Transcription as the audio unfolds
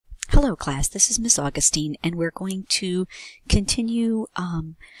Hello class, this is Miss Augustine, and we're going to continue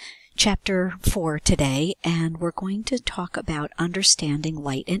chapter 4 today, and we're going to talk about understanding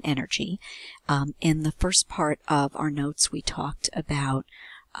light and energy. In the first part of our notes we talked about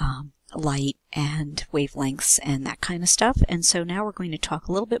light and wavelengths and that kind of stuff, and so now we're going to talk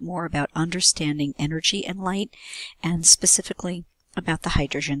a little bit more about understanding energy and light, and specifically about the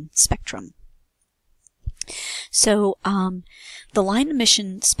hydrogen spectrum. So the line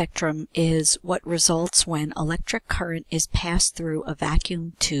emission spectrum is what results when electric current is passed through a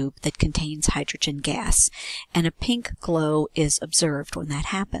vacuum tube that contains hydrogen gas, and a pink glow is observed when that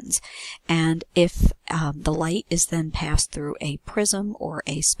happens. And if the light is then passed through a prism or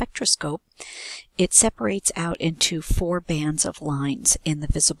a spectroscope, it separates out into 4 bands of lines in the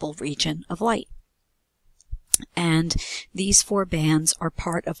visible region of light. And these 4 bands are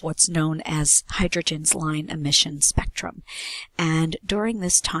part of what's known as hydrogen's line emission spectrum. And during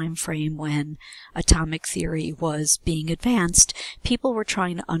this time frame when atomic theory was being advanced, people were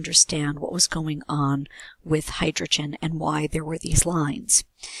trying to understand what was going on with hydrogen and why there were these lines.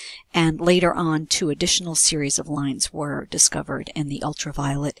 And later on, 2 additional series of lines were discovered in the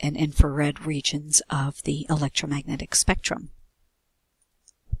ultraviolet and infrared regions of the electromagnetic spectrum.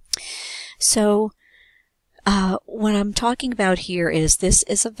 So what I'm talking about here is this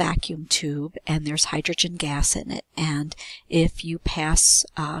is a vacuum tube and there's hydrogen gas in it, and if you pass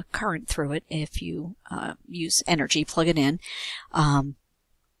current through it, if you use energy, plug it in,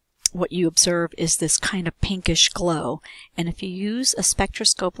 what you observe is this kind of pinkish glow. And if you use a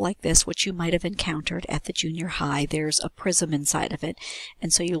spectroscope like this, which you might have encountered at the junior high, there's a prism inside of it,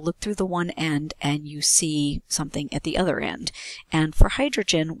 and so you look through the one end and you see something at the other end. And for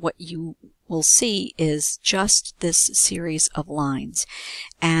hydrogen, what you will see is just this series of lines,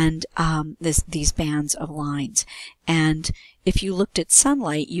 and these bands of lines. And if you looked at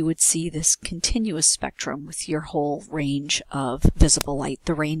sunlight, you would see this continuous spectrum with your whole range of visible light,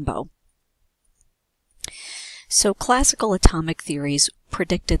 the rainbow. So classical atomic theories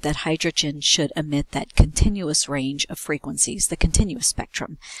predicted that hydrogen should emit that continuous range of frequencies, the continuous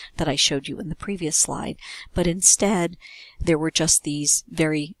spectrum that I showed you in the previous slide, but instead there were just these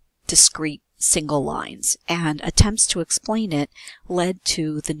very discrete single lines, and attempts to explain it led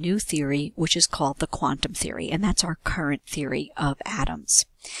to the new theory, which is called the quantum theory, and that's our current theory of atoms.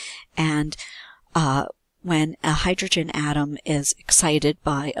 And when a hydrogen atom is excited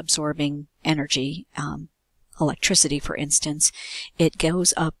by absorbing energy, electricity for instance, it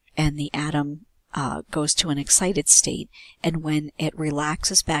goes up and the atom goes to an excited state, and when it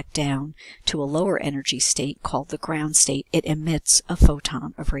relaxes back down to a lower energy state called the ground state, it emits a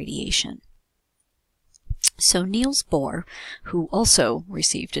photon of radiation. So Niels Bohr, who also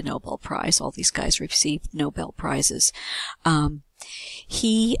received a Nobel Prize, all these guys received Nobel Prizes,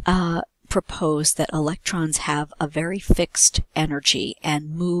 he proposed that electrons have a very fixed energy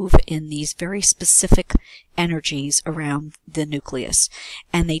and move in these very specific energies around the nucleus.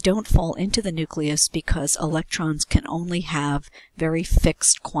 And they don't fall into the nucleus because electrons can only have very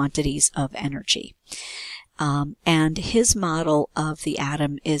fixed quantities of energy. And his model of the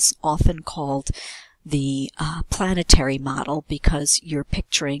atom is often called the planetary model, because you're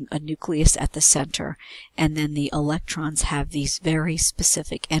picturing a nucleus at the center, and then the electrons have these very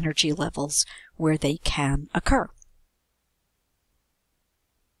specific energy levels where they can occur.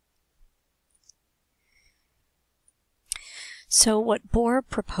 So what Bohr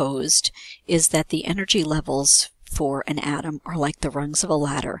proposed is that the energy levels for an atom are like the rungs of a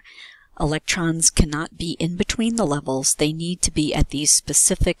ladder. Electrons cannot be in between the levels. They need to be at these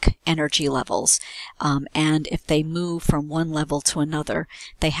specific energy levels. And if they move from one level to another,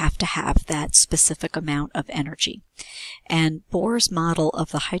 they have to have that specific amount of energy. And Bohr's model of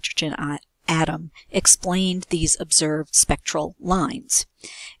the hydrogen atom explained these observed spectral lines.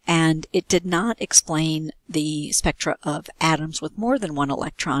 And it did not explain the spectra of atoms with more than 1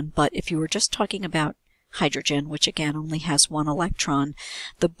 electron, but if you were just talking about hydrogen, which again only has 1 electron,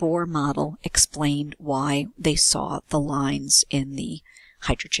 the Bohr model explained why they saw the lines in the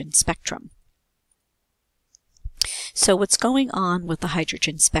hydrogen spectrum. So what's going on with the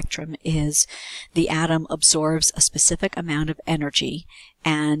hydrogen spectrum is the atom absorbs a specific amount of energy,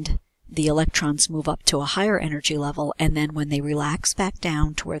 and the electrons move up to a higher energy level, and then when they relax back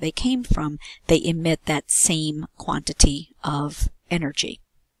down to where they came from, they emit that same quantity of energy.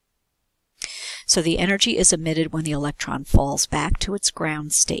 So the energy is emitted when the electron falls back to its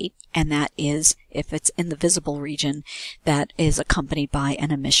ground state, and that is, if it's in the visible region, that is accompanied by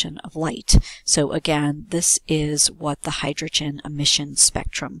an emission of light. So again, this is what the hydrogen emission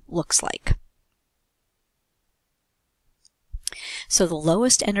spectrum looks like. So the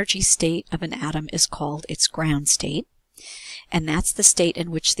lowest energy state of an atom is called its ground state, and that's the state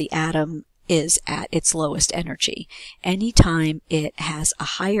in which the atom is at its lowest energy. Anytime it has a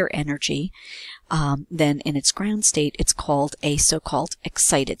higher energy than in its ground state, it's called a so-called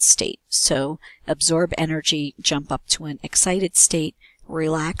excited state. So absorb energy, jump up to an excited state,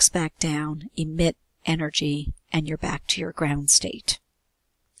 relax back down, emit energy, and you're back to your ground state.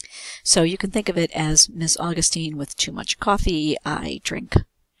 So you can think of it as Miss Augustine with too much coffee. I drink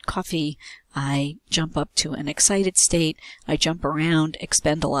coffee, I jump up to an excited state, I jump around,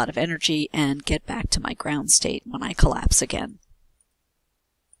 expend a lot of energy, and get back to my ground state when I collapse again.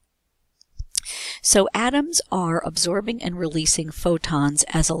 So atoms are absorbing and releasing photons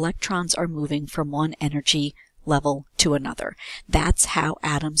as electrons are moving from one energy level to another. That's how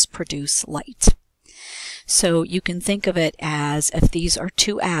atoms produce light. So you can think of it as, if these are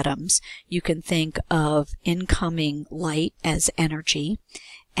two atoms, you can think of incoming light as energy,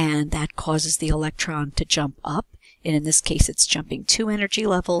 and that causes the electron to jump up. And in this case, it's jumping 2 energy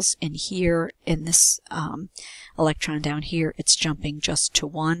levels. And here, in this electron down here, it's jumping just to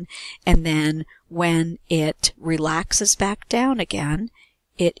 1. And then when it relaxes back down again,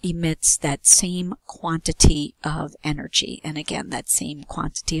 it emits that same quantity of energy. And again, that same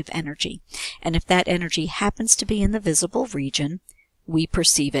quantity of energy. And if that energy happens to be in the visible region, we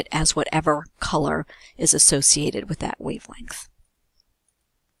perceive it as whatever color is associated with that wavelength.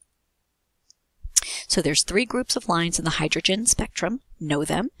 So there's 3 groups of lines in the hydrogen spectrum. Know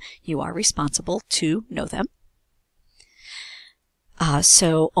them. You are responsible to know them.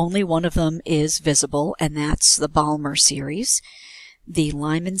 So only one of them is visible, and that's the Balmer series. The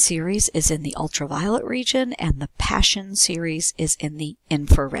Lyman series is in the ultraviolet region, and the Paschen series is in the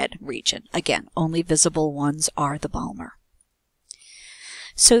infrared region. Again, only visible ones are the Balmer.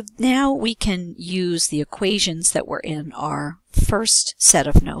 So now we can use the equations that were in our first set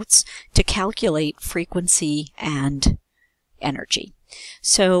of notes to calculate frequency and energy.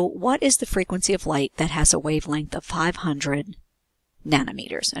 So what is the frequency of light that has a wavelength of 500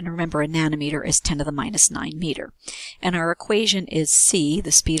 nanometers? And remember, a nanometer is 10 to the minus 9 meter. And our equation is c,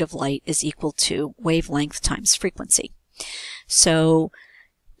 the speed of light, is equal to wavelength times frequency. So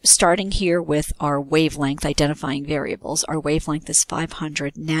starting here with our wavelength identifying variables, our wavelength is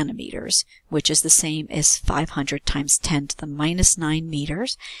 500 nanometers, which is the same as 500 times 10 to the minus 9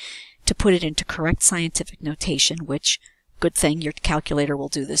 meters. To put it into correct scientific notation, which, good thing your calculator will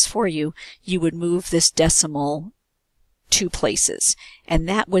do this for you, you would move this decimal 2 places, and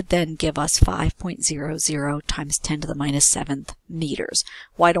that would then give us 5.00 times 10 to the minus 7th meters.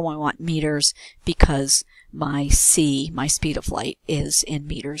 Why do I want meters? Because my c, my speed of light, is in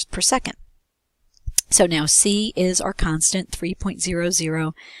meters per second. So now c is our constant,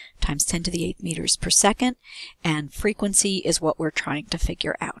 3.00 times 10 to the 8th meters per second, and frequency is what we're trying to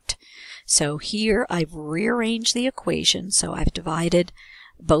figure out. So here I've rearranged the equation, so I've divided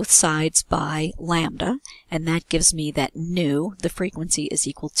both sides by lambda, and that gives me that nu, the frequency, is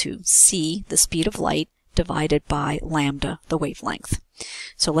equal to c, the speed of light, divided by lambda, the wavelength.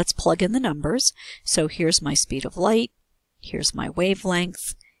 So let's plug in the numbers. So here's my speed of light, here's my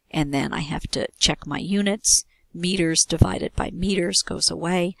wavelength, and then I have to check my units. Meters divided by meters goes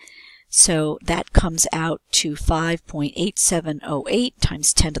away. So that comes out to 5.8708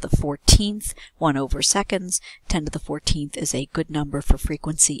 times 10 to the 14th, 1 over seconds. 10 to the 14th is a good number for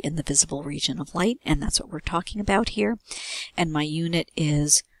frequency in the visible region of light, and that's what we're talking about here. And my unit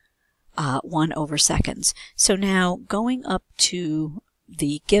is 1 over seconds. So now going up to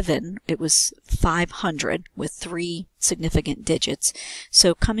the given, it was 500 with 3 significant digits.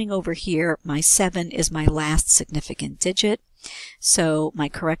 So coming over here, my 7 is my last significant digit. So my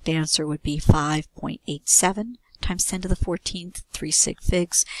correct answer would be 5.87 times 10 to the 14th, 3 sig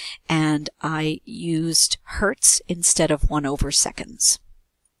figs, and I used hertz instead of 1 over seconds.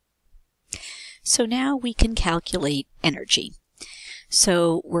 So now we can calculate energy.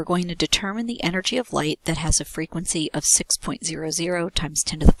 So we're going to determine the energy of light that has a frequency of 6.00 times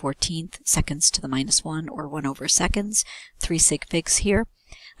 10 to the 14th seconds to the minus 1, or 1 over seconds, 3 sig figs here.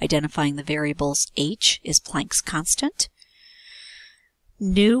 Identifying the variables, h is Planck's constant,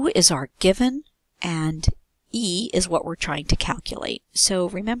 nu is our given, and E is what we're trying to calculate. So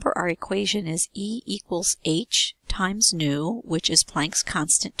remember, our equation is E equals h times nu, which is Planck's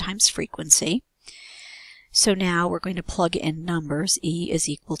constant times frequency. So now we're going to plug in numbers. E is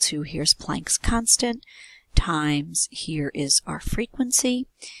equal to, here's Planck's constant, times here is our frequency.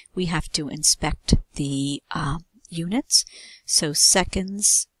 We have to inspect the units. So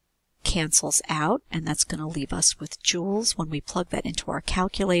seconds cancels out, and that's going to leave us with joules. When we plug that into our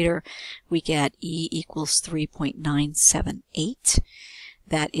calculator, we get E equals 3.978.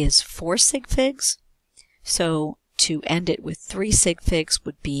 That is 4 sig figs. So to end it with 3 sig figs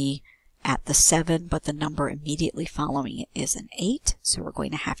would be at the 7, but the number immediately following it is an 8, so we're going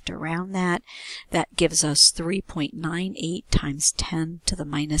to have to round that. That gives us 3.98 times 10 to the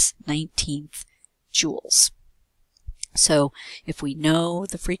minus 19th joules. So if we know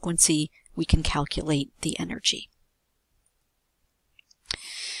the frequency, we can calculate the energy.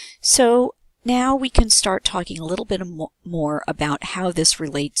 So now we can start talking a little bit more about how this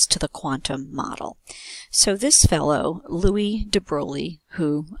relates to the quantum model. So this fellow, Louis de Broglie,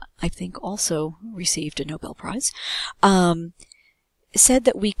 who I think also received a Nobel Prize, said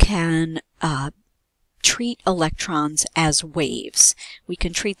that we can treat electrons as waves. We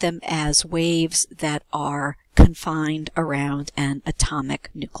can treat them as waves that are confined around an atomic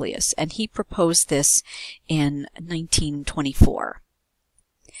nucleus. And he proposed this in 1924.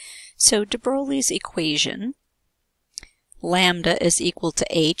 So de Broglie's equation, lambda is equal to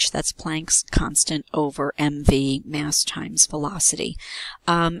h, that's Planck's constant, over mv, mass times velocity.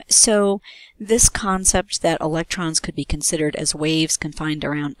 So this concept that electrons could be considered as waves confined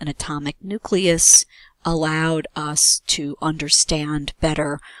around an atomic nucleus allowed us to understand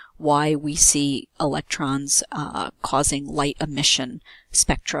better why we see electrons causing light emission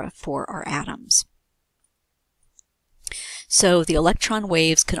spectra for our atoms. So the electron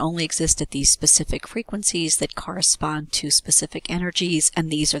waves can only exist at these specific frequencies that correspond to specific energies, and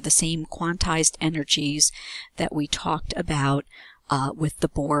these are the same quantized energies that we talked about with the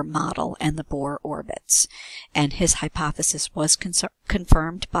Bohr model and the Bohr orbits. And his hypothesis was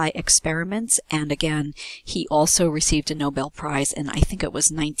confirmed by experiments, and again, he also received a Nobel Prize in, I think it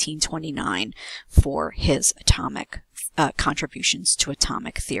was 1929, for his atomic contributions to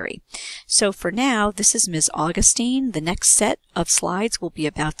atomic theory. So for now, this is Ms. Augustine. The next set of slides will be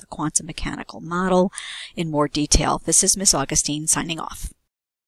about the quantum mechanical model in more detail. This is Ms. Augustine signing off.